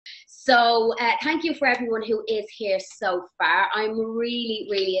So thank you for everyone who is here so far. I'm really,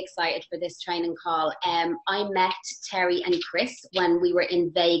 really excited for this training call. I met Terry and Chris when we were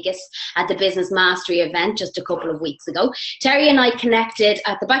in Vegas at the Business Mastery event just a couple of weeks ago. Terry and I connected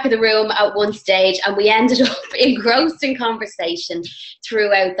at the back of the room at one stage, and we ended up engrossed in conversation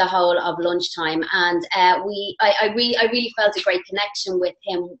throughout the whole of lunchtime. And I really felt a great connection with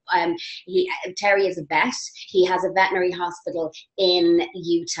him. Terry is a vet. He has a veterinary hospital in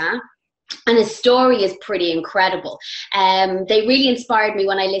Utah. And his story is pretty incredible. They really inspired me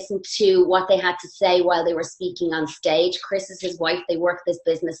when I listened to what they had to say while they were speaking on stage. Chris is his wife. They work this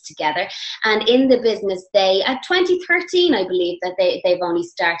business together. And in the business, at 2013, I believe, that they've only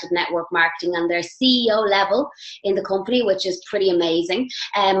started network marketing on their CEO level in the company, which is pretty amazing.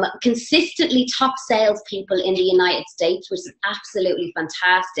 Consistently top salespeople in the United States, which is absolutely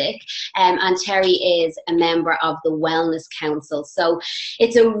fantastic. And Terry is a member of the Wellness Council. So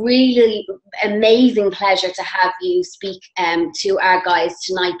it's a really amazing pleasure to have you speak to our guys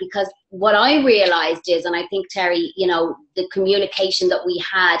tonight, because what I realized is, and I think Terry, the communication that we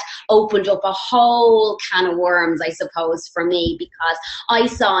had opened up a whole can of worms, I suppose, for me, because I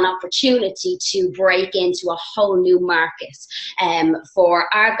saw an opportunity to break into a whole new market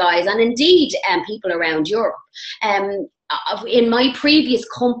for our guys, and indeed people around Europe. In my previous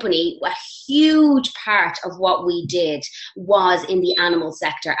company, a huge part of what we did was in the animal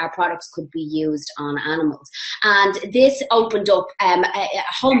sector. Our products could be used on animals. And this opened up a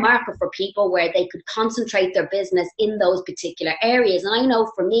whole market for people where they could concentrate their business in those particular areas. And I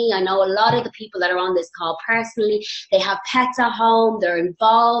know for me, I know a lot of the people that are on this call personally, they have pets at home, they're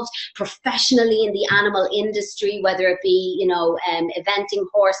involved professionally in the animal industry, whether it be, eventing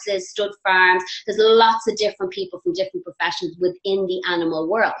horses, stud farms. There's lots of different people from different professions within the animal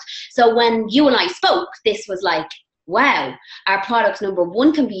world. So when you and I spoke, this was like, wow, our products, number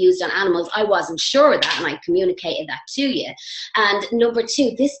one, can be used on animals. I wasn't sure of that, and I communicated that to you. And number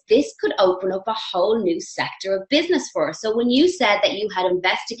two, this could open up a whole new sector of business for us. So when you said that you had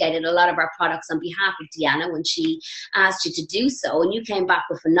investigated a lot of our products on behalf of Deanna when she asked you to do so, and you came back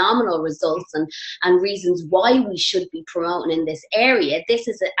with phenomenal results and reasons why we should be promoting in this area, this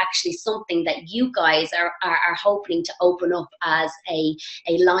is actually something that you guys are hoping to open up as a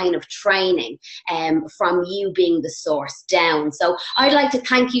line of training from you being the source down. So I'd like to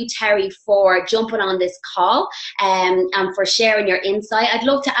thank you, Terry, for jumping on this call and for sharing your insight. I'd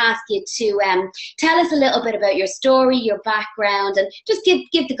love to ask you to tell us a little bit about your story, your background, and just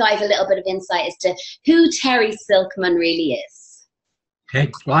give the guys a little bit of insight as to who Terry Silkman really is. Okay,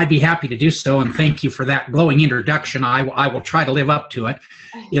 well, I'd be happy to do so, and thank you for that glowing introduction. I will try to live up to it.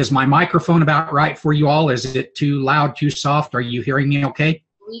 Is my microphone about right for you all? Is it too loud, too soft? Are you hearing me okay?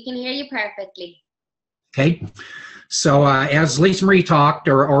 We can hear you perfectly. Okay, so as Lisa Marie talked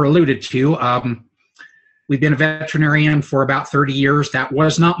or alluded to, we've been a veterinarian for about 30 years. That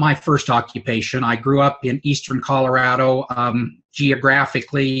was not my first occupation. I grew up in eastern Colorado.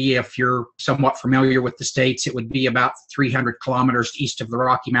 Geographically, if you're somewhat familiar with the states, it would be about 300 kilometers east of the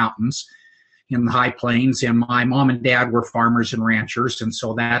Rocky Mountains in the high plains. And my mom and dad were farmers and ranchers, and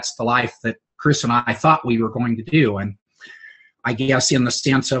so that's the life that Chris and I thought we were going to do. And I guess in the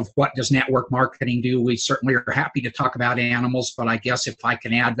sense of what does network marketing do, we certainly are happy to talk about animals, but I guess if I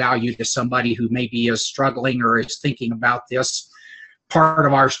can add value to somebody who maybe is struggling or is thinking about this, part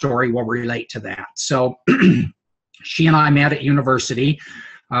of our story will relate to that. So she and I met at university.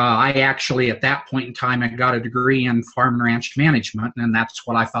 I actually, at that point in time, had got a degree in farm and ranch management, and that's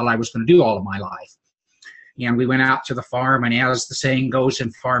what I thought I was going to do all of my life. And we went out to the farm, and as the saying goes in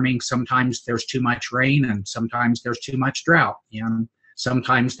farming, sometimes there's too much rain and sometimes there's too much drought. And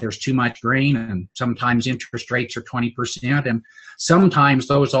sometimes there's too much rain and sometimes interest rates are 20%. And sometimes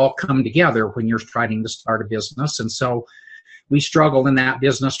those all come together when you're trying to start a business. And so we struggled in that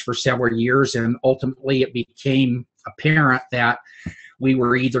business for several years, and ultimately it became apparent that we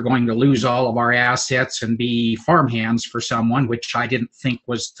were either going to lose all of our assets and be farmhands for someone, which I didn't think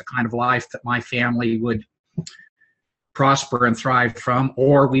was the kind of life that my family would prosper and thrive from,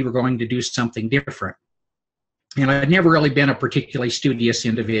 or we were going to do something different. And I'd never really been a particularly studious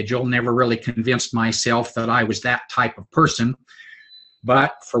individual, never really convinced myself that I was that type of person.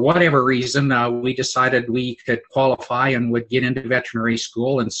 But for whatever reason, we decided we could qualify and would get into veterinary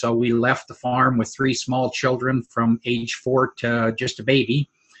school. And so we left the farm with 3 small children from age 4 to just a baby,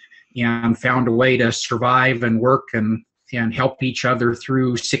 and found a way to survive and work and help each other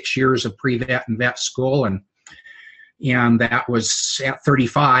through 6 years of pre-vet and vet school. And that was at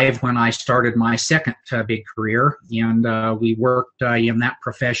 35 when I started my second big career. And we worked in that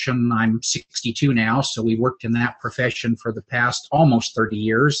profession. I'm 62 now, so we worked in that profession for the past almost 30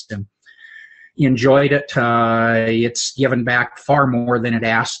 years. And enjoyed it. It's given back far more than it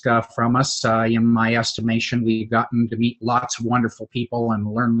asked from us. In my estimation, we've gotten to meet lots of wonderful people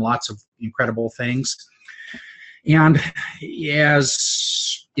and learn lots of incredible things. And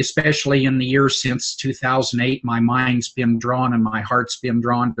especially in the years since 2008, my mind's been drawn and my heart's been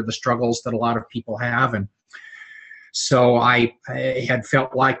drawn to the struggles that a lot of people have. And so I had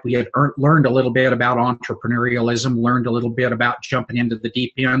felt like we had learned a little bit about entrepreneurialism, learned a little bit about jumping into the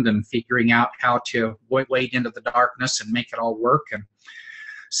deep end and figuring out how to wade into the darkness and make it all work. And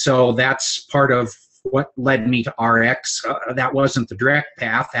so that's part of what led me to RX. That wasn't the direct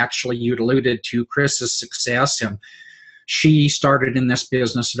path. Actually, you'd alluded to Chris's success, and she started in this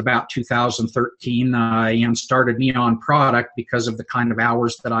business at about 2013 and started me on product because of the kind of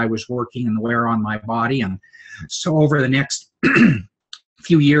hours that I was working and the wear on my body. And so over the next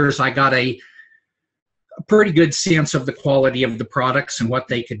few years, I got a pretty good sense of the quality of the products and what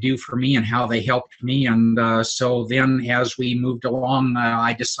they could do for me and how they helped me. And so then as we moved along,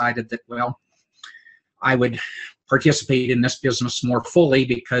 I decided that, well, I would participate in this business more fully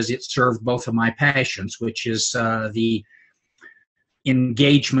because it served both of my passions, which is the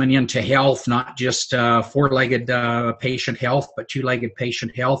engagement into health, not just four-legged patient health, but two-legged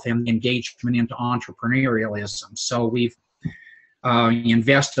patient health, and engagement into entrepreneurialism. So we've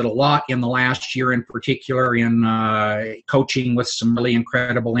invested a lot in the last year in particular in coaching with some really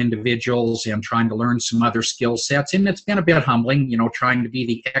incredible individuals and trying to learn some other skill sets. And it's been a bit humbling, you know, trying to be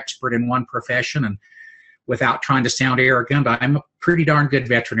the expert in one profession. And without trying to sound arrogant, I'm a pretty darn good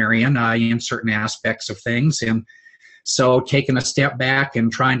veterinarian in certain aspects of things. And so taking a step back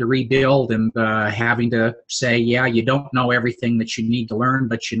and trying to rebuild and having to say, yeah, you don't know everything that you need to learn,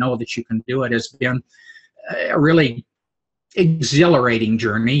 but you know that you can do it, has been a really exhilarating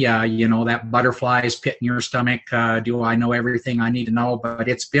journey. You know, that butterflies pit in your stomach. Do I know everything I need to know? But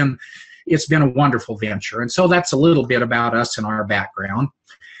it's been a wonderful venture. And so that's a little bit about us and our background.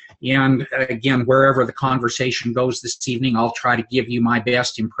 And again, wherever the conversation goes this evening, I'll try to give you my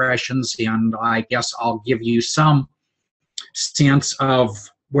best impressions, and I guess I'll give you some sense of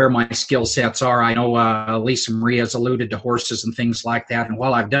where my skill sets are. I know Lisa Marie has alluded to horses and things like that, and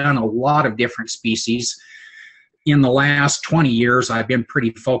while I've done a lot of different species, in the last 20 years, I've been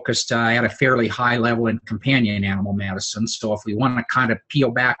pretty focused at a fairly high level in companion animal medicine. So if we want to kind of peel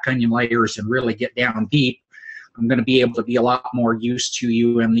back onion layers and really get down deep, I'm going to be able to be a lot more used to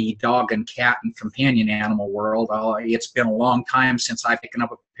you in the dog and cat and companion animal world. It's been a long time since I've picked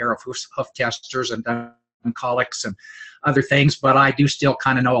up a pair of hoof testers and done colics and other things, but I do still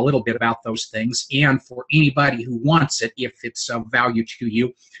kind of know a little bit about those things. And for anybody who wants it, if it's of value to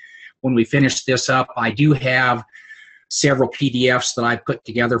you, when we finish this up, I do have several PDFs that I put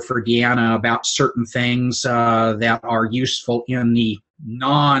together for Deanna about certain things that are useful in the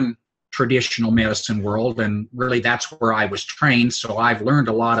non-traditional medicine world, and really that's where I was trained. So I've learned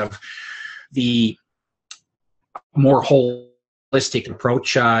a lot of the more holistic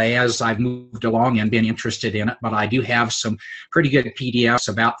approach as I've moved along and been interested in it. But I do have some pretty good PDFs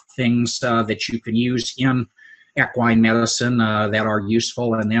about things that you can use in equine medicine that are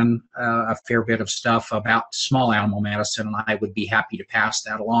useful, and then a fair bit of stuff about small animal medicine, and I would be happy to pass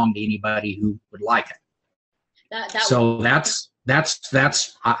that along to anybody who would like it. So that's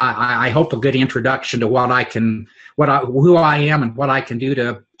I hope a good introduction to what I can, who I am and what I can do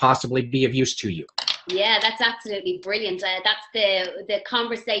to possibly be of use to you. Yeah, that's absolutely brilliant. That's the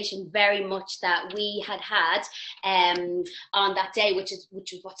conversation very much that we had on that day, which is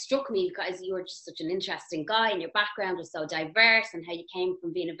what struck me, because you were just such an interesting guy and your background was so diverse, and how you came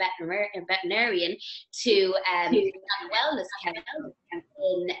from being a veterinarian to wellness counselor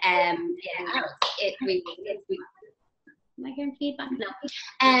in it really. Am I hearing feedback? No.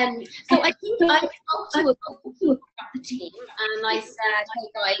 So I think I spoke to a couple of the team, and I said, hey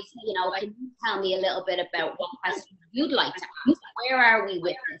guys, you know, can you tell me a little bit about what questions you'd like to ask? Where are we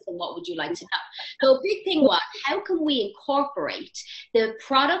with this, and what would you like to know? So a big thing was, how can we incorporate the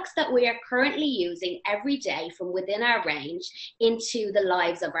products that we are currently using every day from within our range into the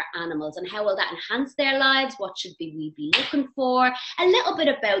lives of our animals, and how will that enhance their lives? What should we be looking for? A little bit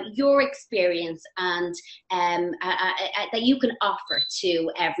about your experience and that you can offer to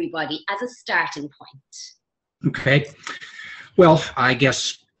everybody as a starting point. Okay. Well, I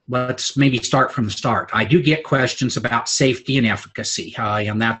guess let's maybe start from the start. I do get questions about safety and efficacy,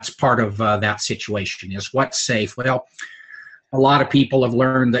 and that's part of that situation, is what's safe. Well, a lot of people have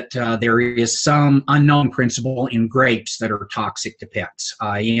learned that there is some unknown principle in grapes that are toxic to pets.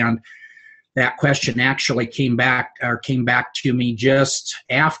 And That question actually came back to me just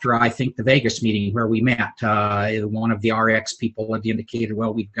after, I think, the Vegas meeting where we met. One of the RX people had indicated,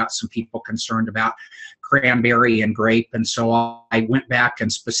 well, we've got some people concerned about cranberry and grape, and so I went back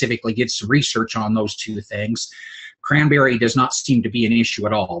and specifically did some research on those two things. Cranberry does not seem to be an issue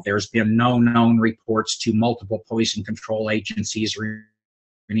at all. There's been no known reports to multiple poison control agencies or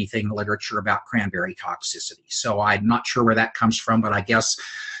anything in the literature about cranberry toxicity. So I'm not sure where that comes from, but I guess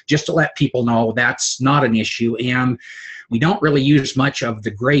just to let people know that's not an issue. And we don't really use much of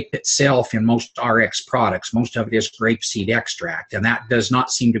the grape itself in most RX products. Most of it is grapeseed extract, and that does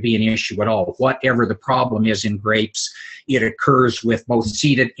not seem to be an issue at all. Whatever the problem is in grapes, it occurs with both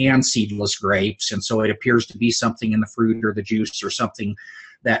seeded and seedless grapes, and so it appears to be something in the fruit or the juice or something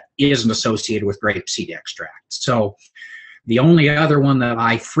that isn't associated with grapeseed extract. So the only other one that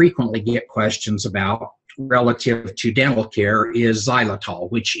I frequently get questions about relative to dental care is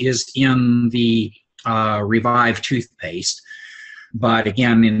xylitol, which is in the Revive toothpaste. But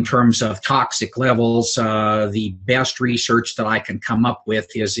again, in terms of toxic levels, the best research that I can come up with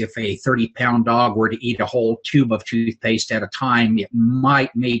is if a 30-pound dog were to eat a whole tube of toothpaste at a time, it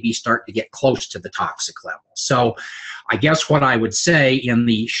might maybe start to get close to the toxic level. So I guess what I would say in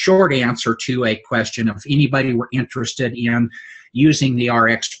the short answer to a question, if anybody were interested in using the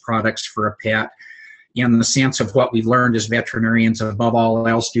RX products for a pet, in the sense of what we've learned as veterinarians, above all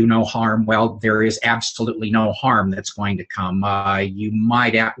else, do no harm. Well, there is absolutely no harm that's going to come. You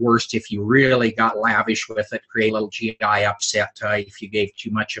might, at worst, if you really got lavish with it, create a little GI upset if you gave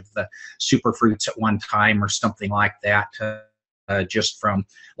too much of the superfruits at one time or something like that, just from,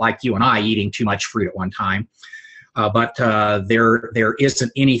 like you and I, eating too much fruit at one time. But there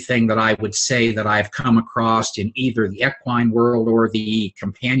isn't anything that I would say that I've come across in either the equine world or the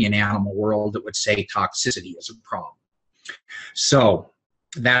companion animal world that would say toxicity is a problem. So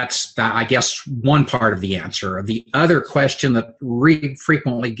that's, I guess, one part of the answer. The other question that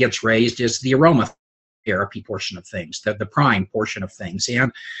frequently gets raised is the aromatherapy portion of things, the prime portion of things.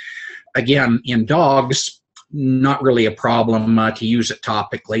 And again, in dogs, not really a problem to use it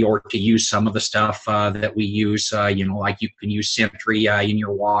topically or to use some of the stuff that we use, like you can use Sentry in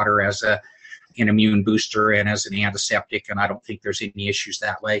your water as an immune booster and as an antiseptic, and I don't think there's any issues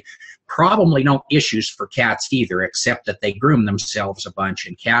that way. Probably no issues for cats either, except that they groom themselves a bunch,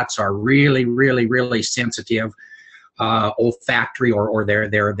 and cats are really, really, really sensitive. Olfactory or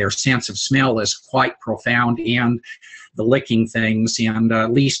their sense of smell is quite profound, and the licking things, and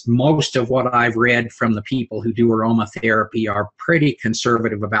at least most of what I've read from the people who do aromatherapy are pretty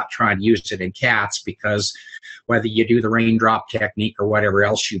conservative about trying to use it in cats, because whether you do the raindrop technique or whatever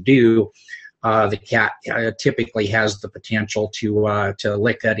else you do, the cat typically has the potential to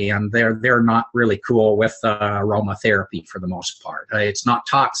lick it, and they're not really cool with aromatherapy for the most part. It's not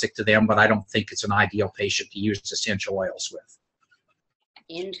toxic to them, but I don't think it's an ideal patient to use essential oils with.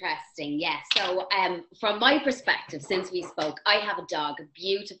 Interesting. Yes. So from my perspective, since we spoke, I have a dog, a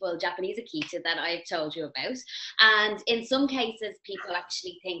beautiful Japanese Akita that I've told you about. And in some cases, people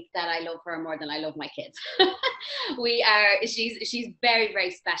actually think that I love her more than I love my kids. She's very,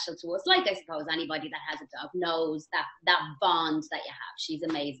 very special to us. Like I suppose anybody that has a dog knows that bond that you have. She's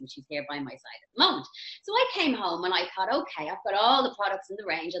amazing. She's here by my side at the moment. So I came home and I thought, okay, I've got all the products in the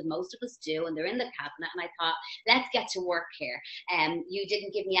range, as most of us do, and they're in the cabinet. And I thought, let's get to work here. You didn't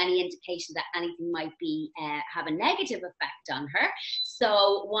give me any indication that anything might be have a negative effect on her,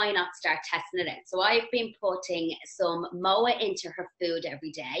 so why not start testing it out? So I've been putting some MOA into her food every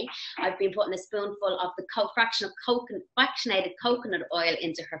day. I've been putting a spoonful of the fractionated coconut oil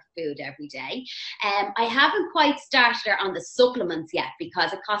into her food every day. I haven't quite started her on the supplements yet,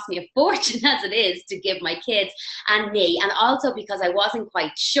 because it cost me a fortune as it is to give my kids and me, and also because I wasn't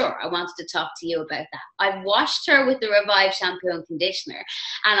quite sure. I wanted to talk to you about that. I've washed her with the Revive shampoo and conditioner,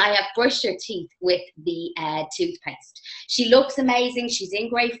 and I have brushed her teeth with the toothpaste. She looks amazing. She's in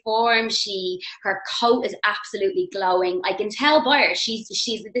great form. Her coat is absolutely glowing. I can tell by her,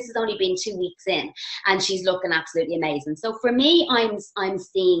 this has only been 2 weeks in, and she's looking absolutely amazing. So for me, I'm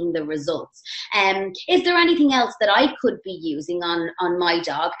seeing the results. Is there anything else that I could be using on my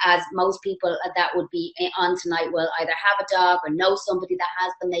dog, as most people that would be on tonight will either have a dog or know somebody that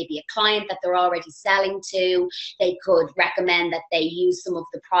has them, maybe a client that they're already selling to? They could recommend that they use some of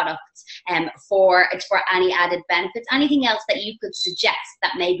the products for any added benefits. Anything else that you could suggest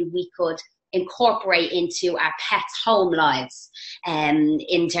that maybe we could incorporate into our pets' home lives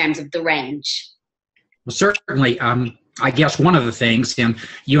in terms of the range? Well, certainly. I guess one of the things, and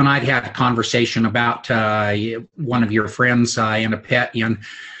you and I had a conversation about one of your friends and a pet in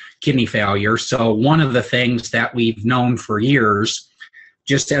kidney failure. So one of the things that we've known for years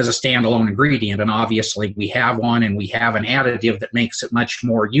just as a standalone ingredient. And obviously we have one, and we have an additive that makes it much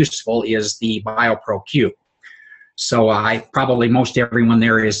more useful, is the BioPro Q. So probably most everyone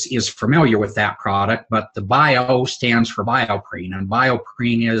there is familiar with that product, but the bio stands for bioprene, and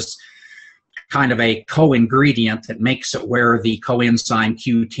bioprene is kind of a co-ingredient that makes it where the coenzyme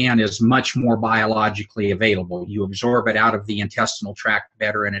Q10 is much more biologically available. You absorb it out of the intestinal tract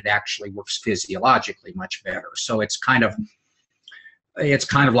better, and it actually works physiologically much better. So it's kind of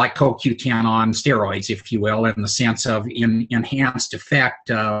like CoQ10 on steroids, if you will, in the sense of enhanced effect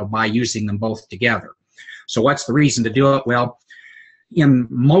by using them both together. So what's the reason to do it? Well, in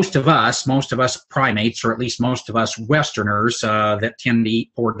most of us primates, or at least most of us Westerners that tend to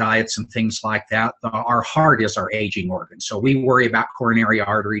eat poor diets and things like that, our heart is our aging organ. So we worry about coronary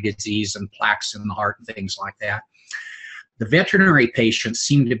artery disease and plaques in the heart and things like that. The veterinary patients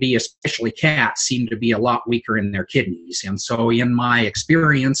seem to be, especially cats, seem to be a lot weaker in their kidneys. And so in my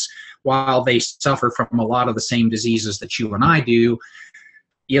experience, while they suffer from a lot of the same diseases that you and I do,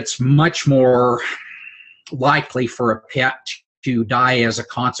 it's much more likely for a pet to die as a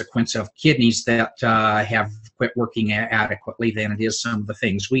consequence of kidneys that have quit working adequately than it is some of the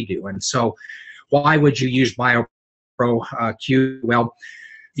things we do. And so why would you use BioPro Q? Well,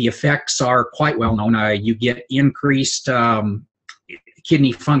 the effects are quite well known. You get increased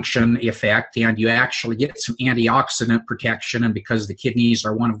kidney function effect, and you actually get some antioxidant protection. And because the kidneys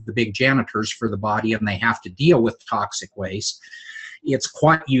are one of the big janitors for the body and they have to deal with toxic waste, it's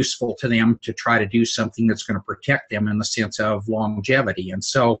quite useful to them to try to do something that's going to protect them in the sense of longevity. And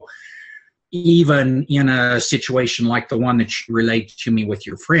so even in a situation like the one that you relayed to me with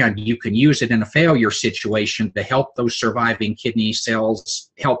your friend, you can use it in a failure situation to help those surviving kidney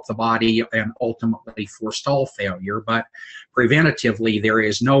cells help the body and ultimately forestall failure. But preventatively, there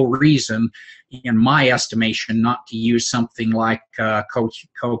is no reason, in my estimation, not to use something like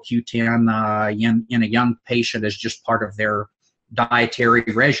CoQ10 in a young patient as just part of their dietary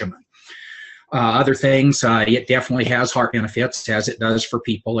regimen. Other things, it definitely has heart benefits, as it does for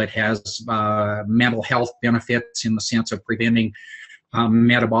people. It has mental health benefits in the sense of preventing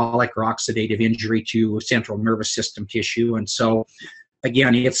metabolic or oxidative injury to central nervous system tissue. And so,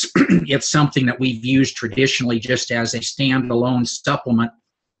 again, it's something that we've used traditionally just as a standalone supplement,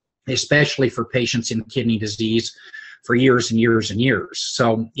 especially for patients in kidney disease, for years and years and years.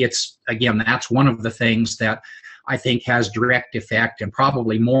 So it's, again, that's one of the things that I think has direct effect, and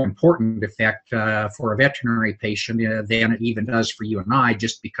probably more important effect for a veterinary patient than it even does for you and I,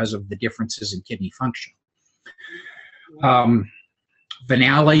 just because of the differences in kidney function.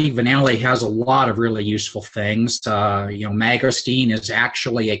 Vanillin has a lot of really useful things. Mangosteen is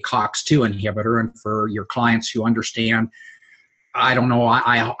actually a COX-2 inhibitor, and for your clients who understand, I don't know,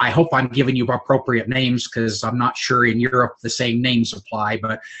 I hope I'm giving you appropriate names, because I'm not sure in Europe the same names apply,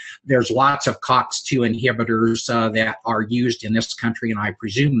 but there's lots of COX-2 inhibitors that are used in this country, and I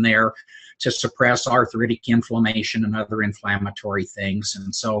presume there to suppress arthritic inflammation and other inflammatory things.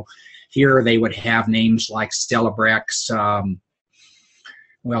 And so here they would have names like Celebrex.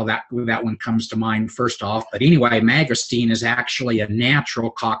 Well, that one comes to mind first off. But anyway, mangosteen is actually a natural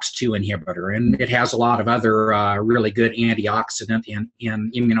COX-2 inhibitor, and it has a lot of other really good antioxidant and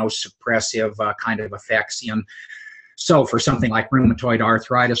immunosuppressive kind of effects. So for something like rheumatoid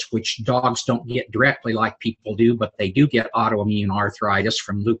arthritis, which dogs don't get directly like people do, but they do get autoimmune arthritis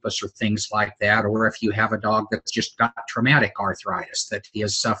from lupus or things like that, or if you have a dog that's just got traumatic arthritis that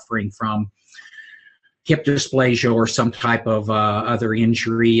is suffering from hip dysplasia or some type of other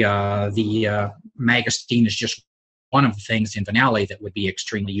injury, the mangosteen is just one of the things in vanillin that would be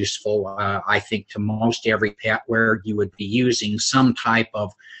extremely useful, I think, to most every pet, where you would be using some type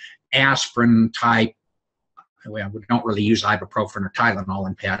of aspirin type. Well, we don't really use ibuprofen or Tylenol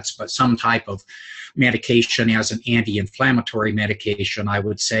in pets, but some type of medication as an anti-inflammatory medication. I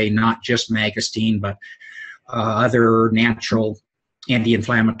would say not just mangosteen, but other natural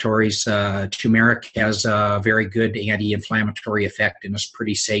anti-inflammatories. Turmeric has a very good anti-inflammatory effect and is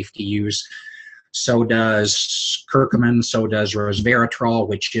pretty safe to use. So does curcumin, so does resveratrol,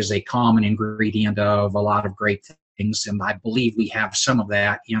 which is a common ingredient of a lot of great things, and I believe we have some of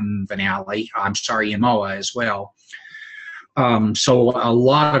that in in MOA as well. So a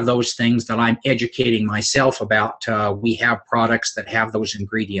lot of those things that I'm educating myself about, we have products that have those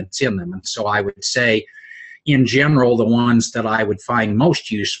ingredients in them. And so I would say, in general, the ones that I would find most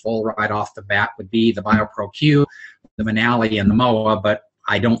useful right off the bat would be the BioPro Q, the vanillin, and the MOA, but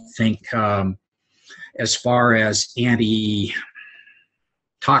I don't think as far as anti-toxic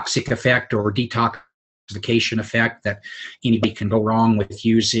effect or detoxification effect that anybody can go wrong with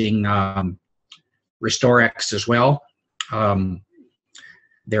using Restorex as well.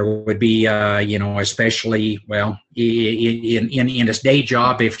 There would be, especially, well, in his day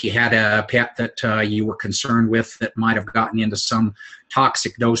job, if you had a pet that you were concerned with that might have gotten into some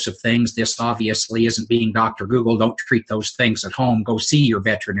toxic dose of things, this obviously isn't being Dr. Google. Don't treat those things at home. Go see your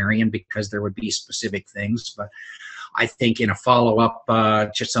veterinarian, because there would be specific things. But I think in a follow-up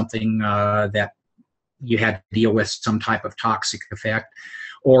to something that you had to deal with some type of toxic effect,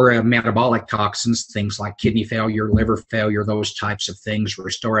 or metabolic toxins, things like kidney failure, liver failure, those types of things,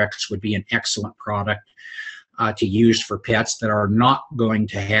 Restorex would be an excellent product to use for pets that are not going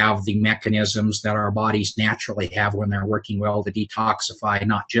to have the mechanisms that our bodies naturally have when they're working well to detoxify,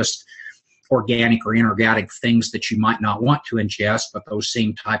 not just organic or inorganic things that you might not want to ingest, but those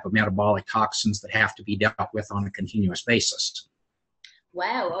same type of metabolic toxins that have to be dealt with on a continuous basis.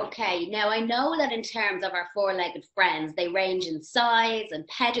 Wow, okay. Now I know that in terms of our four-legged friends, they range in size and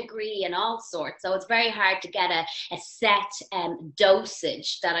pedigree and all sorts. So it's very hard to get a set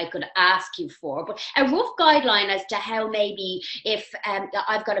dosage that I could ask you for. But a rough guideline as to how maybe if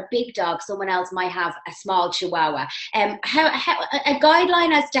I've got a big dog, someone else might have a small chihuahua. How a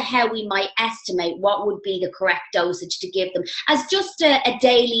guideline as to how we might estimate what would be the correct dosage to give them as just a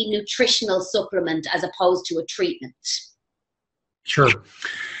daily nutritional supplement as opposed to a treatment. Sure.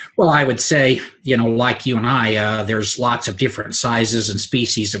 Well, I would say, like you and I, there's lots of different sizes and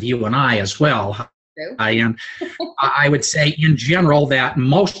species of you and I as well. And I would say in general that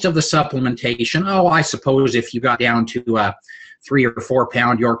most of the supplementation, I suppose if you got down to a 3 or 4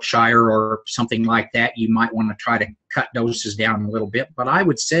 pound Yorkshire or something like that, you might want to try to cut doses down a little bit. But I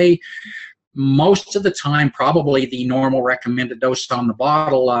would say most of the time, probably the normal recommended dose on the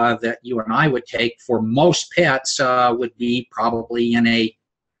bottle that you and I would take for most pets would be probably in a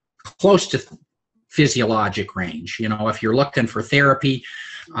close to physiologic range. If you're looking for therapy,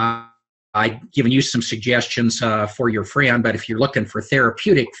 I've given you some suggestions for your friend, but if you're looking for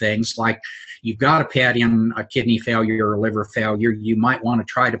therapeutic things, like you've got a pet in a kidney failure or liver failure, you might want to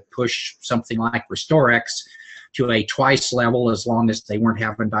try to push something like Restorex to a twice level, as long as they weren't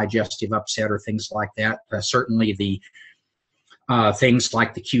having digestive upset or things like that. Certainly the things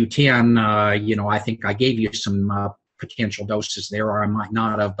like the Q10, I think I gave you some potential doses there, or I might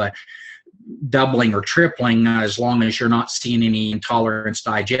not have, but doubling or tripling, as long as you're not seeing any intolerance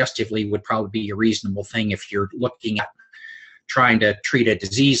digestively, would probably be a reasonable thing if you're looking at trying to treat a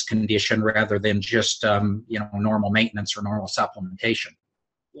disease condition rather than just, normal maintenance or normal supplementation.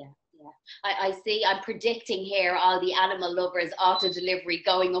 Yeah. I see. I'm predicting here all the animal lovers auto delivery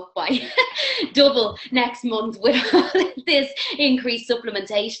going up by double next month with all this increased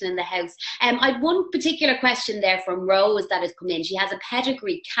supplementation in the house. I've one particular question there from Rose that has come in. She has a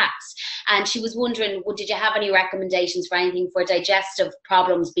pedigree cat, and she was wondering, did you have any recommendations for anything for digestive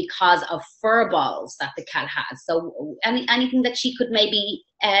problems because of fur balls that the cat has? So anything that she could maybe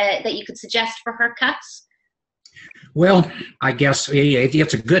that you could suggest for her cats? Well, I guess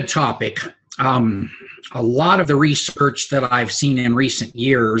it's a good topic. A lot of the research that I've seen in recent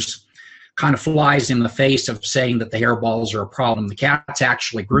years kind of flies in the face of saying that the hairballs are a problem. The cats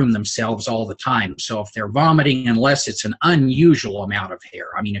actually groom themselves all the time. So if they're vomiting, unless it's an unusual amount of hair,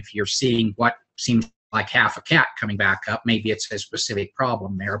 if you're seeing what seems like half a cat coming back up, maybe it's a specific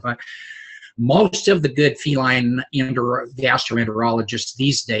problem there. But most of the good feline gastroenterologists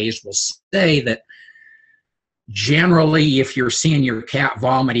these days will say that generally, if you're seeing your cat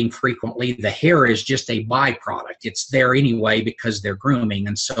vomiting frequently, the hair is just a byproduct. It's there anyway because they're grooming.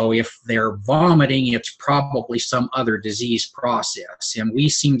 And so if they're vomiting, it's probably some other disease process. And we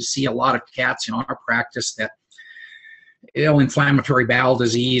seem to see a lot of cats in our practice that inflammatory bowel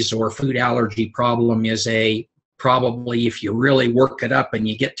disease or food allergy problem is probably, if you really work it up and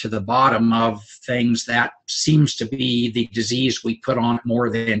you get to the bottom of things, that seems to be the disease we put on more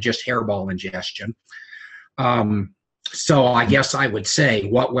than just hairball ingestion. So I guess I would say,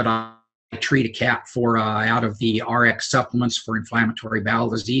 what would I treat a cat for out of the RX supplements for inflammatory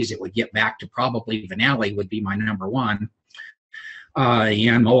bowel disease? It would get back to probably Vanillin would be my number one.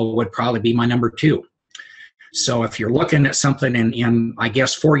 And Moa would probably be my number two. So if you're looking at something in I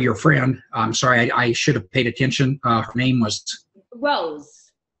guess for your friend, I'm sorry, I should have paid attention. Her name was Rose.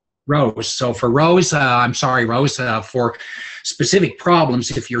 So for Rose, I'm sorry, Rose, for specific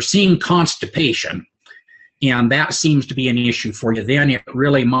problems, if you're seeing constipation, and that seems to be an issue for you, then it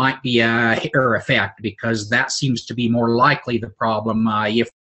really might be a hair effect, because that seems to be more likely the problem.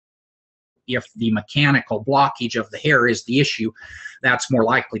 If the mechanical blockage of the hair is the issue, that's more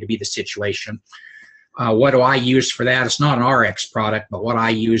likely to be the situation. What do I use for that? It's not an RX product, but what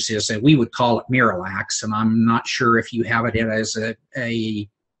I use is, we would call it Miralax, and I'm not sure if you have it as a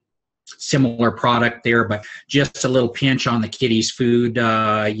similar product there, but just a little pinch on the kitty's food,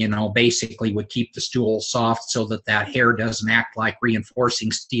 basically would keep the stool soft so that that hair doesn't act like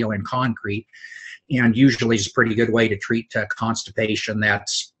reinforcing steel and concrete. And usually is a pretty good way to treat constipation.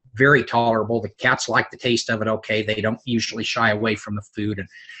 That's very tolerable. The cats like the taste of it okay. They don't usually shy away from the food, and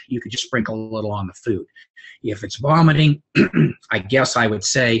you could just sprinkle a little on the food. If it's vomiting, I guess I would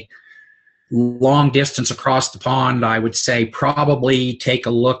say long distance across the pond, I would say probably take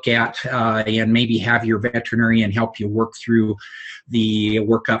a look at and maybe have your veterinarian help you work through the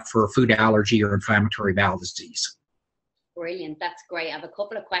workup for food allergy or inflammatory bowel disease. Brilliant. That's great. I have a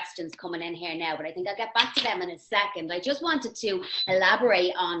couple of questions coming in here now, but I think I'll get back to them in a second. I just wanted to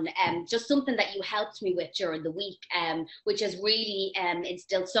elaborate on just something that you helped me with during the week, which has really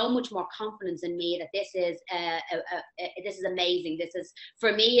instilled so much more confidence in me that this is amazing. This is,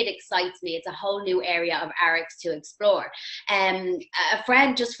 for me, it excites me. It's a whole new area of RX to explore. A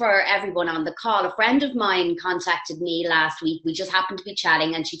friend, just for everyone on the call, a friend of mine contacted me last week. We just happened to be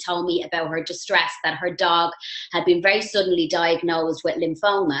chatting, and she told me about her distress that her dog had been very suddenly diagnosed with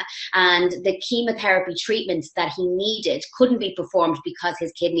lymphoma, and the chemotherapy treatments that he needed couldn't be performed because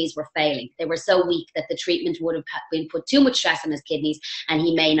his kidneys were failing. They were so weak that the treatment would have been put too much stress on his kidneys, and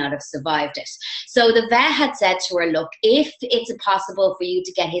he may not have survived it. So the vet had said to her, look, if it's possible for you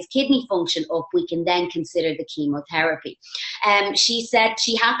to get his kidney function up, we can then consider the chemotherapy. She said,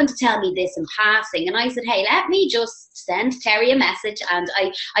 she happened to tell me this in passing, and I said, hey, let me just send Terry a message. And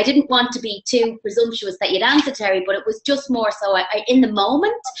I didn't want to be too presumptuous that you'd answer, Terry, but it was just more so in the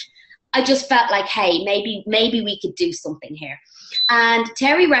moment, I just felt like, hey, maybe we could do something here. And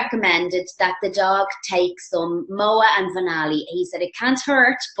Terry recommended that the dog take some Moa and Vanali. He said it can't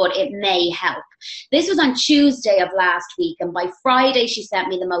hurt, but it may help. This was on Tuesday of last week, and by Friday she sent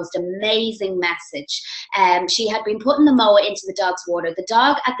me the most amazing message. She had been putting the Moa into the dog's water. The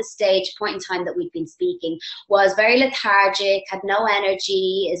dog at the point in time that we'd been speaking was very lethargic, had no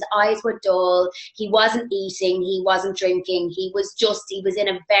energy, his eyes were dull, he wasn't eating, he wasn't drinking, he was in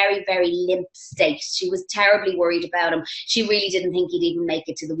a very, very limp state. She was terribly worried about him. She really didn't think he'd even make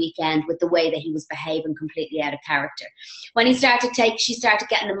it to the weekend with the way that he was behaving, completely out of character. When she started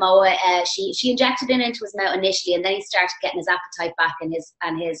getting the Moa, she injected it into his mouth initially, and then he started getting his appetite back, and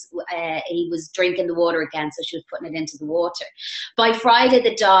he was drinking the water again, so she was putting it into the water. By Friday,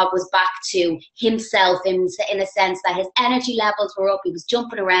 the dog was back to himself in a sense that his energy levels were up, he was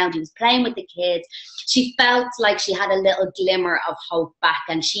jumping around, he was playing with the kids. She felt like she had a little glimmer of hope back,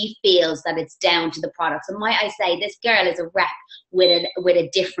 and she feels that it's down to the products. And might I say, this girl is a rep with a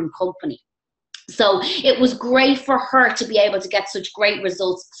different company. So it was great for her to be able to get such great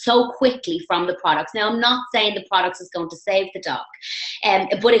results so quickly from the products. Now, I'm not saying the products is going to save the dog,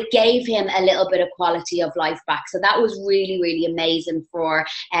 but it gave him a little bit of quality of life back. So that was really, really amazing for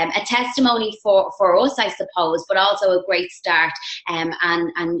a testimony for us, I suppose, but also a great start and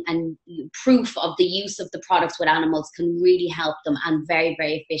proof of the use of the products with animals can really help them, and very,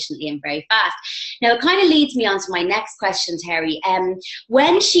 very efficiently and very fast. Now, it kind of leads me on to my next question, Terry.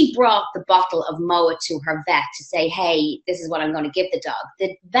 When she brought the bottle of Moa to her vet to say, hey, this is what I'm going to give the dog,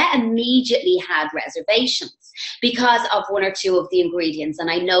 the vet immediately had reservations because of one or two of the ingredients. And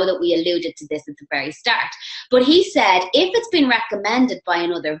I know that we alluded to this at the very start. But he said, if it's been recommended by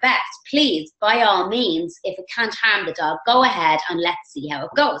another vet, please, by all means, if it can't harm the dog, go ahead and let's see how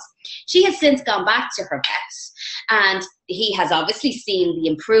it goes. She has since gone back to her vet, and he has obviously seen the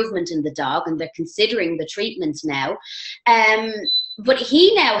improvement in the dog, and they're considering the treatment now. But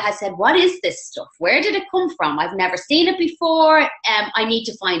he now has said, what is this stuff? Where did it come from? I've never seen it before. I need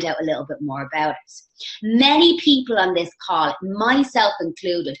to find out a little bit more about it. Many people on this call, myself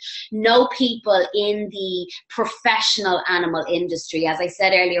included, know people in the professional animal industry. As I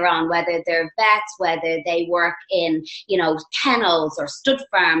said earlier on, whether they're vets, whether they work in, kennels or stud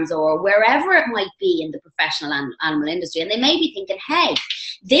farms or wherever it might be in the professional animal industry. And they may be thinking, hey,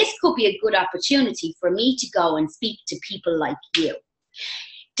 this could be a good opportunity for me to go and speak to people like you.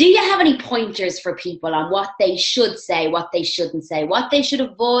 Do you have any pointers for people on what they should say, what they shouldn't say, what they should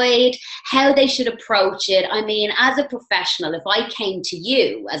avoid, how they should approach it? I mean, as a professional, if I came to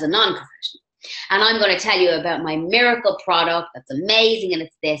you as a non-professional, and I'm going to tell you about my miracle product that's amazing and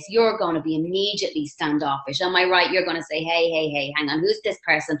it's this, you're going to be immediately standoffish. Am I right? You're going to say, hey, hang on, who's this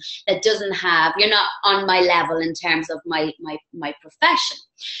person that doesn't have, you're not on my level in terms of my profession.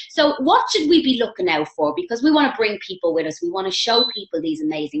 So what should we be looking out for? Because we want to bring people with us. We want to show people these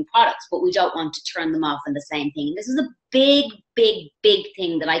amazing products, but we don't want to turn them off in the same thing. This is a big, big, big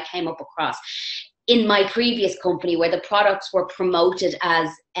thing that I came up across. in my previous company where the products were promoted as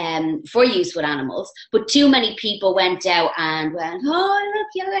for use with animals, but too many people went out and went, oh, look,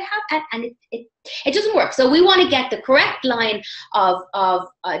 yeah, I have, and it doesn't work. So we want to get the correct line of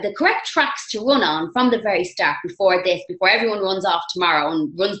the correct tracks to run on from the very start before everyone runs off tomorrow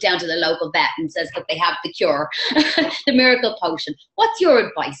and runs down to the local vet and says that they have the cure, the miracle potion. What's your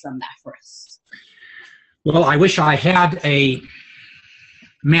advice on that for us? Well, I wish I had a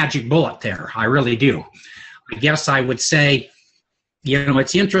magic bullet there. I really do. I guess I would say, you know,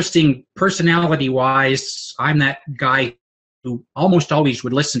 it's interesting personality-wise. I'm that guy who almost always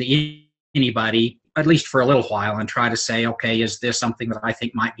would listen to anybody, at least for a little while, and try to say, okay, is this something that I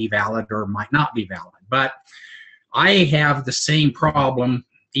think might be valid or might not be valid? But I have the same problem,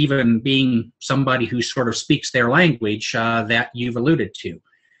 even being somebody who sort of speaks their language that you've alluded to.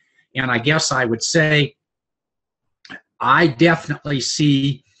 And I guess I would say I definitely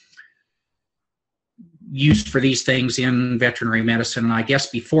see use for these things in veterinary medicine. And I guess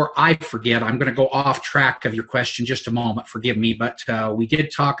before I forget, I'm going to go off track of your question just a moment. Forgive me, but we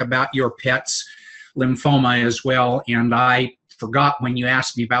did talk about your pet's lymphoma as well. And I forgot when you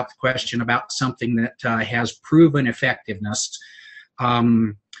asked me about the question about something that has proven effectiveness.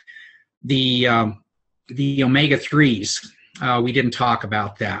 The omega-3s, we didn't talk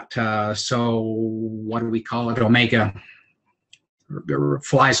about that. So what do we call it? Omega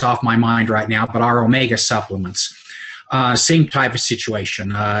flies off my mind right now, but our omega supplements, same type of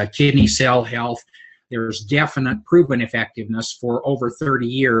situation. Kidney cell health, there's definite proven effectiveness for over 30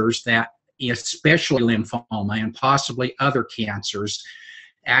 years that especially lymphoma and possibly other cancers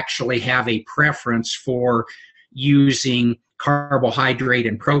actually have a preference for using carbohydrate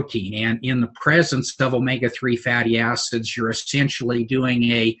and protein. And in the presence of omega-3 fatty acids, you're essentially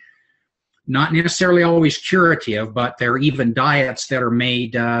doing a not necessarily always curative, but there are even diets that are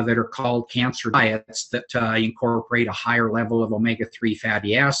made that are called cancer diets that incorporate a higher level of omega-3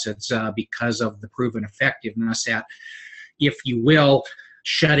 fatty acids because of the proven effectiveness at, if you will,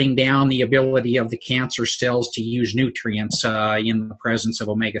 shutting down the ability of the cancer cells to use nutrients in the presence of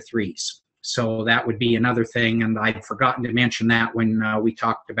omega-3s. So that would be another thing, and I'd forgotten to mention that when we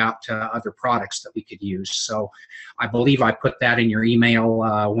talked about other products that we could use. So I believe I put that in your email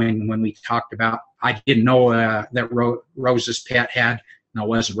when we talked about, I didn't know that Rose's pet had, no, it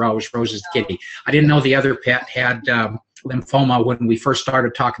wasn't Rose, Rose's kitty. I didn't know the other pet had lymphoma when we first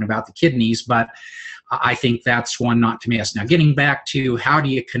started talking about the kidneys, but I think that's one not to miss. Now, getting back to how do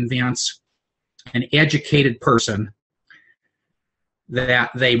you convince an educated person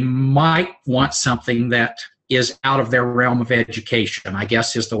that they might want something that is out of their realm of education, I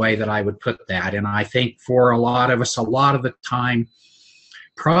guess is the way that I would put that. And I think for a lot of us, a lot of the time,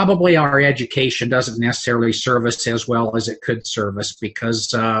 probably our education doesn't necessarily serve us as well as it could serve us,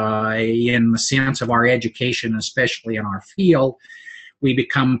 because in the sense of our education, especially in our field, we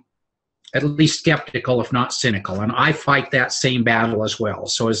become at least skeptical, if not cynical. And I fight that same battle as well.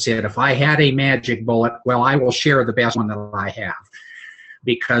 So as I said, if I had a magic bullet, well, I will share the best one that I have,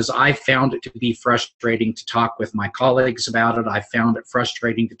 because I found it to be frustrating to talk with my colleagues about it. I found it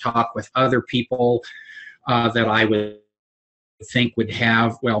frustrating to talk with other people that I would think would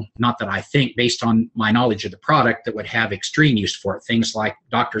have, well, not that I think, based on my knowledge of the product, that would have extreme use for it. Things like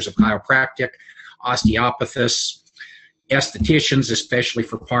doctors of chiropractic, osteopathists, estheticians, especially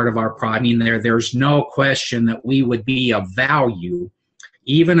for part of our product. I mean, there's no question that we would be of value,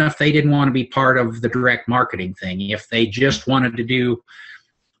 even if they didn't want to be part of the direct marketing thing. If they just wanted to do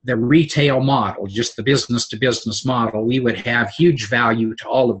the retail model, just the business-to-business model, we would have huge value to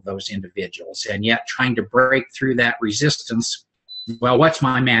all of those individuals. And yet trying to break through that resistance, well, what's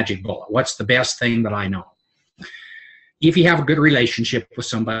my magic bullet? What's the best thing that I know? If you have a good relationship with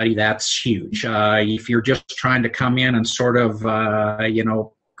somebody, that's huge. If you're just trying to come in and sort of,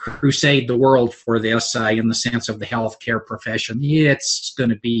 crusade the world for this in the sense of the healthcare profession, it's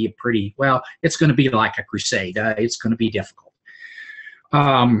going to be it's going to be like a crusade. It's going to be difficult.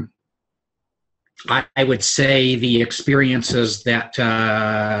 I would say the experiences that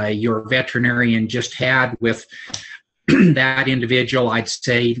your veterinarian just had with that individual, I'd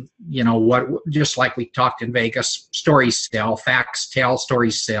say, just like we talked in Vegas, stories sell, facts tell,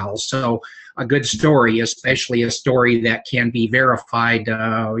 stories sell. So a good story, especially a story that can be verified,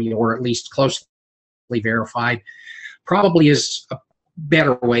 or at least closely verified, probably is a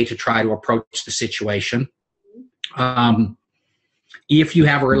better way to try to approach the situation. If you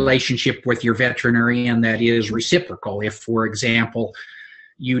have a relationship with your veterinarian that is reciprocal, if, for example,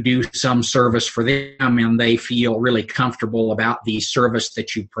 you do some service for them and they feel really comfortable about the service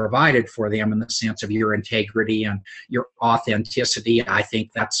that you provided for them in the sense of your integrity and your authenticity, I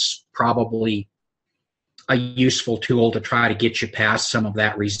think that's probably a useful tool to try to get you past some of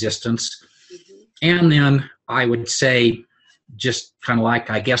that resistance. And then I would say, just kind of like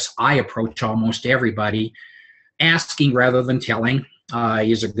I guess I approach almost everybody, asking rather than telling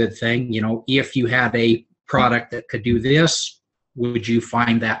is a good thing. You know, if you had a product that could do this, would you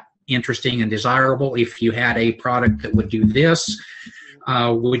find that interesting and desirable? If you had a product that would do this,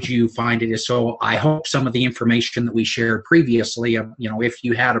 would you find it? So I hope some of the information that we shared previously, you know, if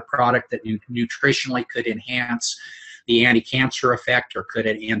you had a product that nutritionally could enhance the anti-cancer effect, or could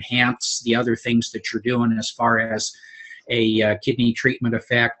it enhance the other things that you're doing as far as a kidney treatment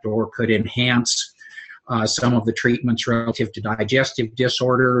effect, or could enhance some of the treatments relative to digestive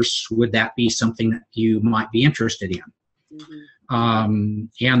disorders, would that be something that you might be interested in?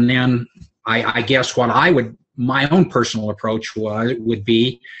 And then I guess what my own personal approach would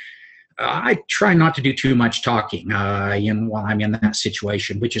be, I try not to do too much talking while I'm in that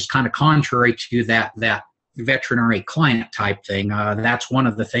situation, which is kind of contrary to that veterinary client type thing. That's one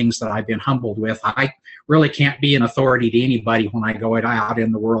of the things that I've been humbled with. I really can't be an authority to anybody when I go out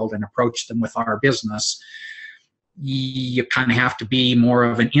in the world and approach them with our business. You kind of have to be more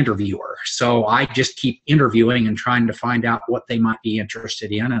of an interviewer. So I just keep interviewing and trying to find out what they might be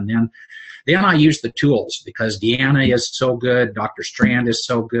interested in. And then I use the tools, because Deanna is so good, Dr. Strand is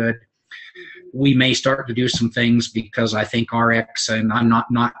so good. We may start to do some things, because I think RX, and I'm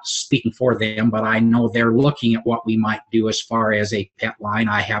not speaking for them, but I know they're looking at what we might do as far as a pet line.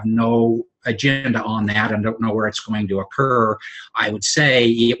 I have no agenda on that and don't know where it's going to occur. I would say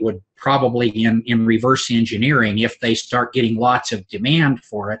it would probably in reverse engineering, if they start getting lots of demand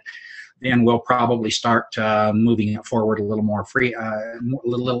for it, then we'll probably start moving it forward a little more a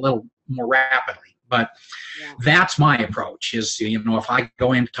little more rapidly. But that's my approach is, you know, if I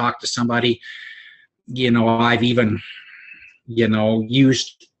go in to talk to somebody, you know, I've even, you know,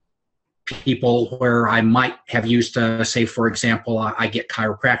 used people where I might have used, say, for example, I get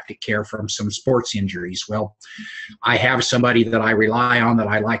chiropractic care from some sports injuries. Well, I have somebody that I rely on that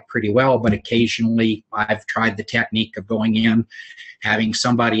I like pretty well, but occasionally I've tried the technique of going in, having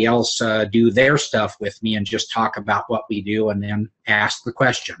somebody else do their stuff with me and just talk about what we do and then ask the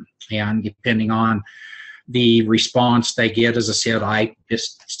question. And depending on the response they get, as I said, I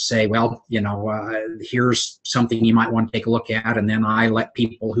just say, well, you know, here's something you might want to take a look at. And then I let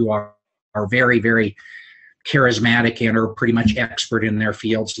people who are very, very charismatic and are pretty much expert in their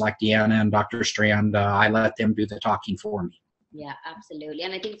fields, like Deanna and Dr. Strand, I let them do the talking for me. Yeah, absolutely.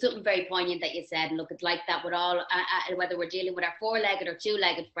 And I think something very poignant that you said, and look, it's like that with all, whether we're dealing with our four-legged or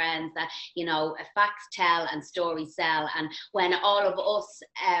two-legged friends, that, you know, facts tell and stories sell. And when all of us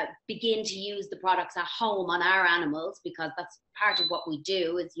begin to use the products at home on our animals, because that's part of what we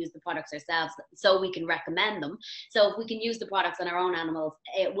do, is use the products ourselves so we can recommend them. So if we can use the products on our own animals,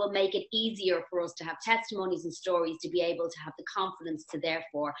 it will make it easier for us to have testimonies and stories, to be able to have the confidence to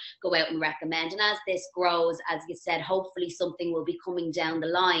therefore go out and recommend. And as this grows, as you said, hopefully something will be coming down the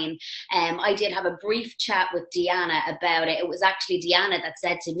line. I did have a brief chat with Deanna about it. It was actually Deanna that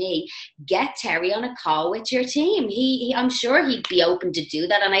said to me, get Terry on a call with your team. I'm sure he'd be open to do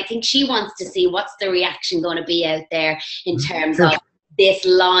that. And I think she wants to see what's the reaction going to be out there in terms of this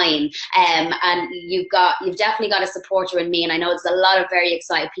line. And you've definitely got a supporter in me, and I know there's a lot of very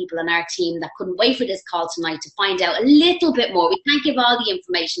excited people on our team that couldn't wait for this call tonight to find out a little bit more. We can't give all the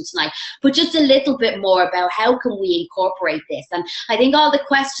information tonight, but just a little bit more about how can we incorporate this. And I think all the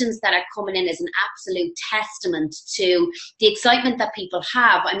questions that are coming in is an absolute testament to the excitement that people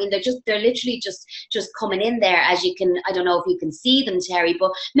have. I mean, they're literally just coming in there, as you can, I don't know if you can see them, Terry,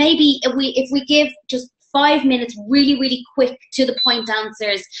 but maybe if we give just 5 minutes, really, really quick, to the point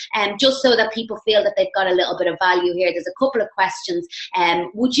answers, just so that people feel that they've got a little bit of value here. There's a couple of questions.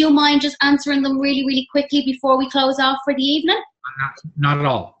 Would you mind just answering them really, really quickly before we close off for the evening? Not at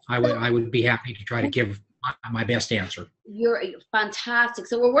all. I would be happy to try to give my best answer. You're fantastic.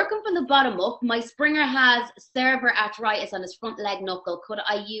 So we're working from the bottom up. My Springer has cervical arthritis on his front leg knuckle. Could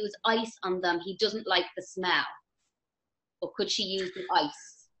I use ice on them? He doesn't like the smell. Or could she use the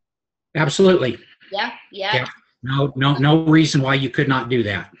ice? Absolutely. Yeah. No reason why you could not do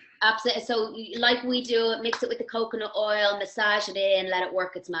that. Absolutely. So like we do, mix it with the coconut oil, massage it in, let it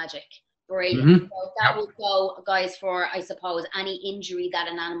work its magic. Brilliant. Mm-hmm. So that would go, guys, for, I suppose, any injury that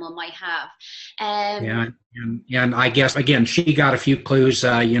an animal might have. And I guess, again, she got a few clues,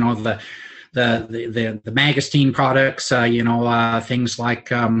 you know, the Magazine products, things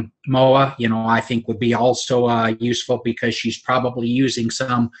like MOA, I think would be also useful, because she's probably using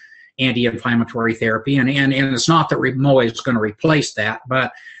some anti-inflammatory therapy, and it's not that MOA is going to replace that,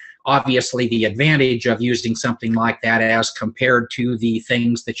 but obviously the advantage of using something like that as compared to the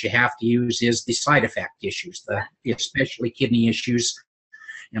things that you have to use is the side effect issues, especially kidney issues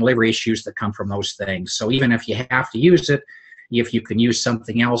and liver issues that come from those things. So even if you have to use it, if you can use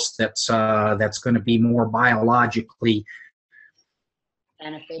something else that's going to be more biologically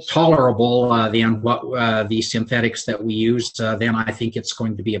beneficial, tolerable than what the synthetics that we use, then I think it's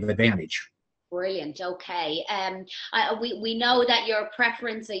going to be of advantage. Brilliant. Okay. We know that your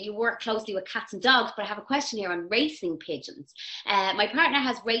preference, you work closely with cats and dogs, but I have a question here on racing pigeons. My partner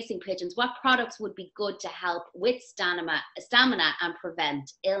has racing pigeons. What products would be good to help with stamina and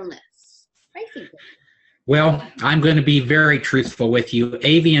prevent illness? Racing pigeons. Well, I'm going to be very truthful with you.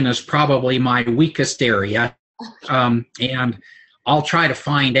 Avian is probably my weakest area, and I'll try to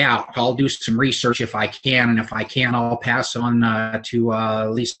find out. I'll do some research if I can, and if I can, I'll pass on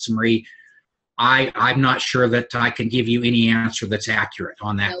to Lisa Marie. I'm not sure that I can give you any answer that's accurate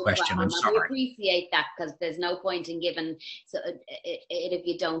on that question. I'm sorry. I appreciate that, because there's no point in giving it if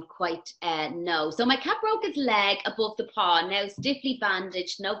you don't quite know. So my cat broke his leg above the paw, now stiffly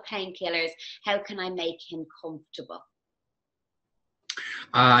bandaged, no painkillers. How can I make him comfortable?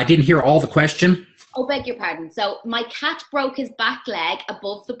 I didn't hear all the question. Oh, beg your pardon. So my cat broke his back leg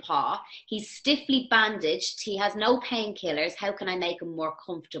above the paw. He's stiffly bandaged. He has no painkillers. How can I make him more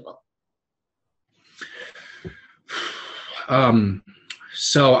comfortable?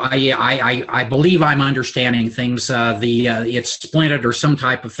 So I believe I'm understanding things. It's splinted or some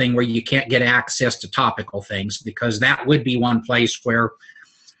type of thing where you can't get access to topical things, because that would be one place where,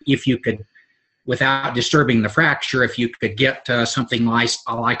 if you could, without disturbing the fracture, if you could get something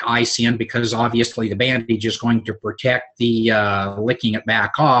like ice in, because obviously the bandage is going to protect the licking it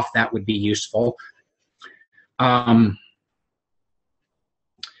back off, that would be useful.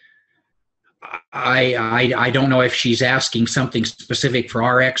 I don't know if she's asking something specific for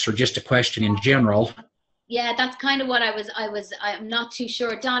RX or just a question in general. Yeah, that's kind of what I'm not too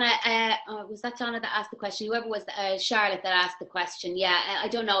sure. Donna, was that Donna that asked the question? Whoever was Charlotte that asked the question. Yeah, I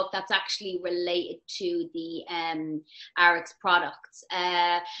don't know if that's actually related to the RX products.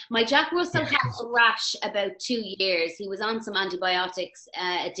 My Jack Russell had a rash about 2 years. He was on some antibiotics.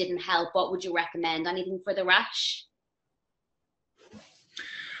 It didn't help. What would you recommend? Anything for the rash?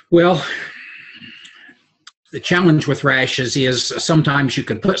 Well, the challenge with rashes is sometimes you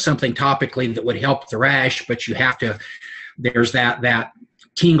can put something topically that would help the rash, but you have to, there's that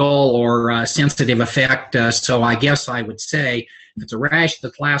tingle or sensitive effect. So I guess I would say if it's a rash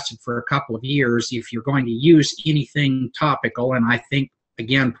that's lasted for a couple of years, if you're going to use anything topical, and I think,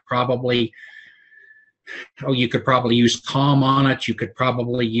 again, probably, you could probably use Calm on it, you could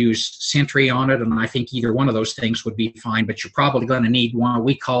probably use Sentry on it, and I think either one of those things would be fine, but you're probably going to need one,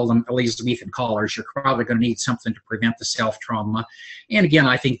 we call them Elizabethan collars, you're probably going to need something to prevent the self-trauma. And again,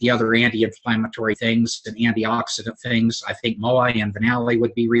 I think the other anti-inflammatory things and antioxidant things, I think Moa and Venali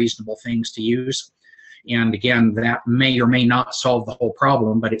would be reasonable things to use. And again, that may or may not solve the whole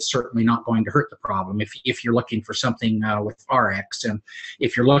problem, but it's certainly not going to hurt the problem if you're looking for something with RX. And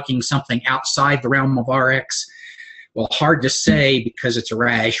if you're looking something outside the realm of RX, well, hard to say, because it's a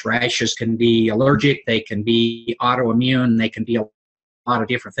rash. Rashes can be allergic, they can be autoimmune, they can be a lot of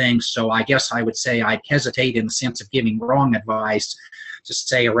different things. So I guess I would say I'd hesitate in the sense of giving wrong advice to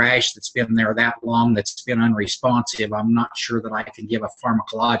say a rash that's been there that long, that's been unresponsive. I'm not sure that I can give a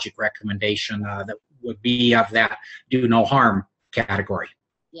pharmacologic recommendation that would be of that do no harm category.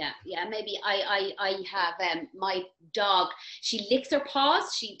 Yeah, maybe I have my dog, she licks her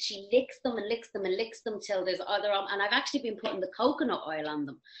paws, she licks them and licks them and licks them till there's other, and I've actually been putting the coconut oil on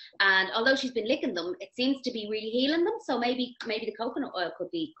them, and although she's been licking them, it seems to be really healing them, so maybe the coconut oil could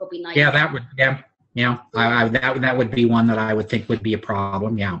be nice. Yeah, that would, that would be one that I would think would be a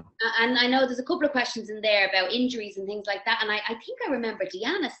problem. Yeah. And I know there's a couple of questions in there about injuries and things like that. And I think I remember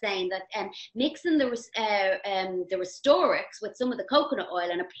Deanna saying that mixing the Restorix with some of the coconut oil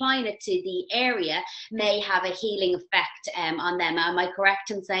and applying it to the area may have a healing effect on them. Am I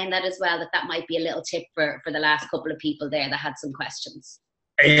correct in saying that as well, that might be a little tip for the last couple of people there that had some questions?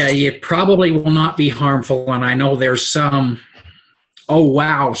 It probably will not be harmful. And I know there's some oh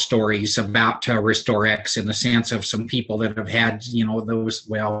wow stories about Restorix, in the sense of some people that have had, those,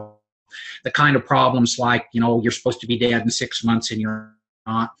 well, the kind of problems like, you're supposed to be dead in 6 months and you're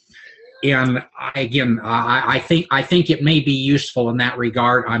not. And I think it may be useful in that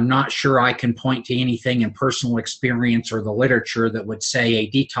regard. I'm not sure I can point to anything in personal experience or the literature that would say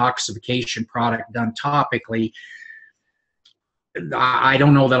a detoxification product done topically. I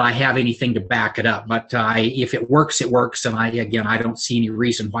don't know that I have anything to back it up, but if it works, it works, and I don't see any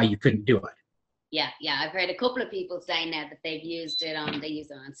reason why you couldn't do it. Yeah. I've heard a couple of people say now that they've used it on, they use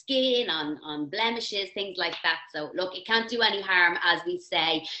it on skin, on blemishes, things like that. So look, it can't do any harm, as we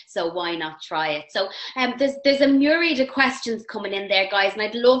say. So why not try it? So there's a myriad of questions coming in there, guys, and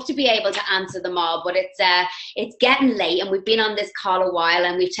I'd love to be able to answer them all, but it's getting late, and we've been on this call a while,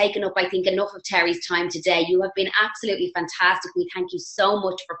 and we've taken up, I think, enough of Terry's time today. You have been absolutely fantastic. We thank you so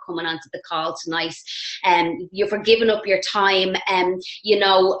much for coming onto the call tonight, and you for giving up your time. You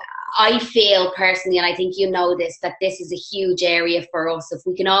know, I feel personally, and I think you know this, that this is a huge area for us. If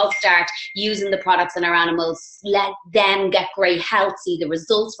we can all start using the products on our animals, let them get great health, see the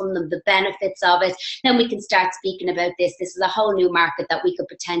results from them, the benefits of it, then we can start speaking about this. This is a whole new market that we could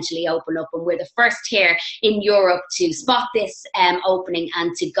potentially open up, and we're the first here in Europe to spot this opening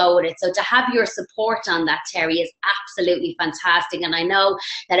and to go with it. So to have your support on that, Terry, is absolutely fantastic. And I know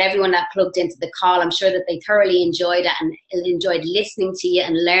that everyone that plugged into the call, I'm sure that they thoroughly enjoyed it and enjoyed listening to you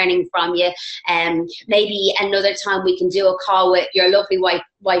and learning from you. Maybe another time we can do a call with your lovely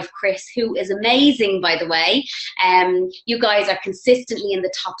wife Chris, who is amazing, by the way. You guys are consistently in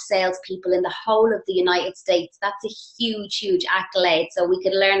the top salespeople in the whole of the United States. That's a huge accolade. So we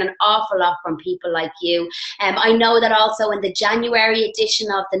could learn an awful lot from people like you. I know that also in the January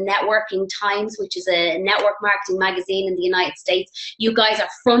edition of the Networking Times, which is a network marketing magazine in the United States, you guys are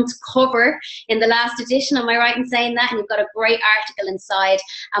front cover in the last edition. Am I right in saying that? And you've got a great article inside.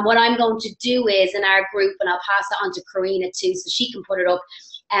 And what I'm going to do is, in our group, and I'll pass it on to Karina too, so she can put it up,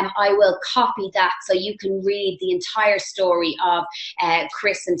 I will copy that so you can read the entire story of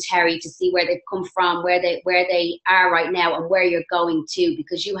Chris and Terry to see where they've come from, where they are right now, and where you're going to,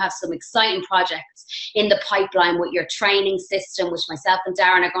 because you have some exciting projects in the pipeline with your training system, which myself and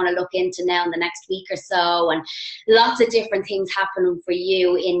Darren are going to look into now in the next week or so, and lots of different things happening for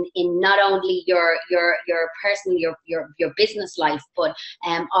you in not only your personal, your business life, but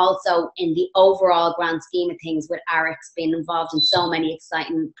also in the overall grand scheme of things, with Eric's been involved in so many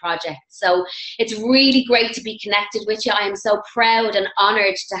exciting project. So it's really great to be connected with you. I am so proud and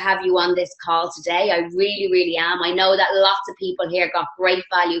honored to have you on this call today. I really am. I know that lots of people here got great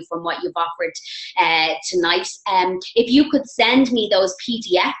value from what you've offered tonight. If you could send me those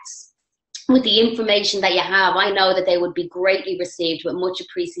PDFs with the information that you have, I know that they would be greatly received with much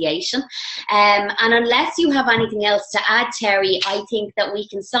appreciation. And unless you have anything else to add, Terry, I think that we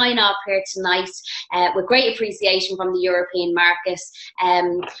can sign off here tonight with great appreciation from the European market.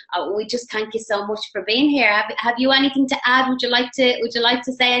 We just thank you so much for being here. Have you anything to add? Would you like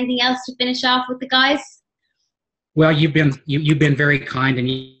to say anything else to finish off with the guys? Well, you've been very kind, and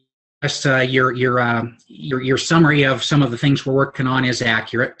your summary of some of the things we're working on is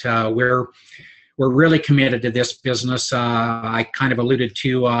accurate. We're really committed to this business. I kind of alluded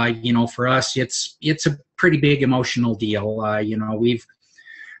to, for us, it's a pretty big emotional deal. We've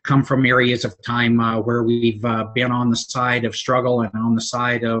come from areas of time where we've been on the side of struggle and on the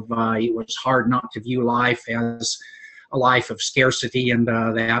side of it was hard not to view life as a life of scarcity, and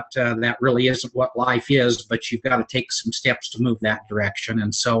that really isn't what life is, but you've got to take some steps to move that direction.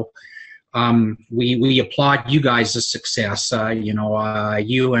 And so we applaud you guys' success.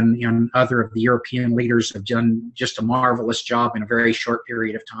 You and other of the European leaders have done just a marvelous job in a very short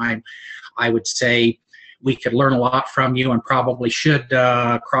period of time. I would say we could learn a lot from you, and probably should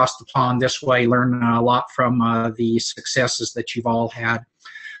cross the pond this way, learn a lot from the successes that you've all had.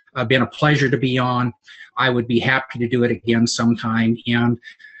 Been a pleasure to be on. I would be happy to do it again sometime. And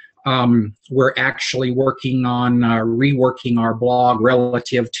we're actually working on reworking our blog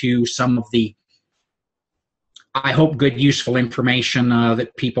relative to some of the, I hope, good, useful information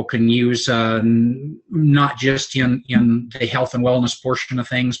that people can use, not just in the health and wellness portion of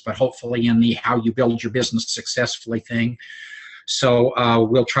things, but hopefully in the how you build your business successfully thing. So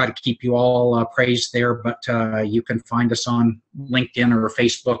we'll try to keep you all praised there, but you can find us on LinkedIn or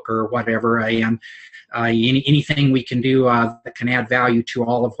Facebook or whatever, and anything we can do that can add value to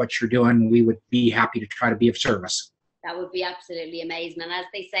all of what you're doing, we would be happy to try to be of service. That would be absolutely amazing. And as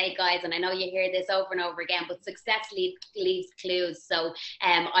they say, guys, and I know you hear this over and over again, but success leaves clues. So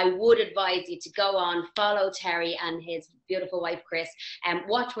I would advise you to go on, follow Terry and his beautiful wife, Chris, and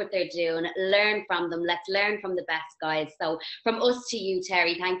watch what they're doing, learn from them. Let's learn from the best, guys. So from us to you,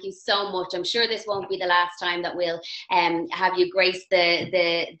 Terry, thank you so much. I'm sure this won't be the last time that we'll have you grace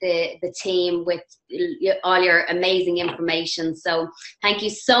the team with all your amazing information. So thank you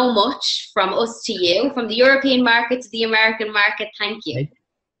so much from us to you, from the European market to the American market. Thank you.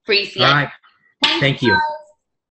 Appreciate it. All right. Thank you. Guys.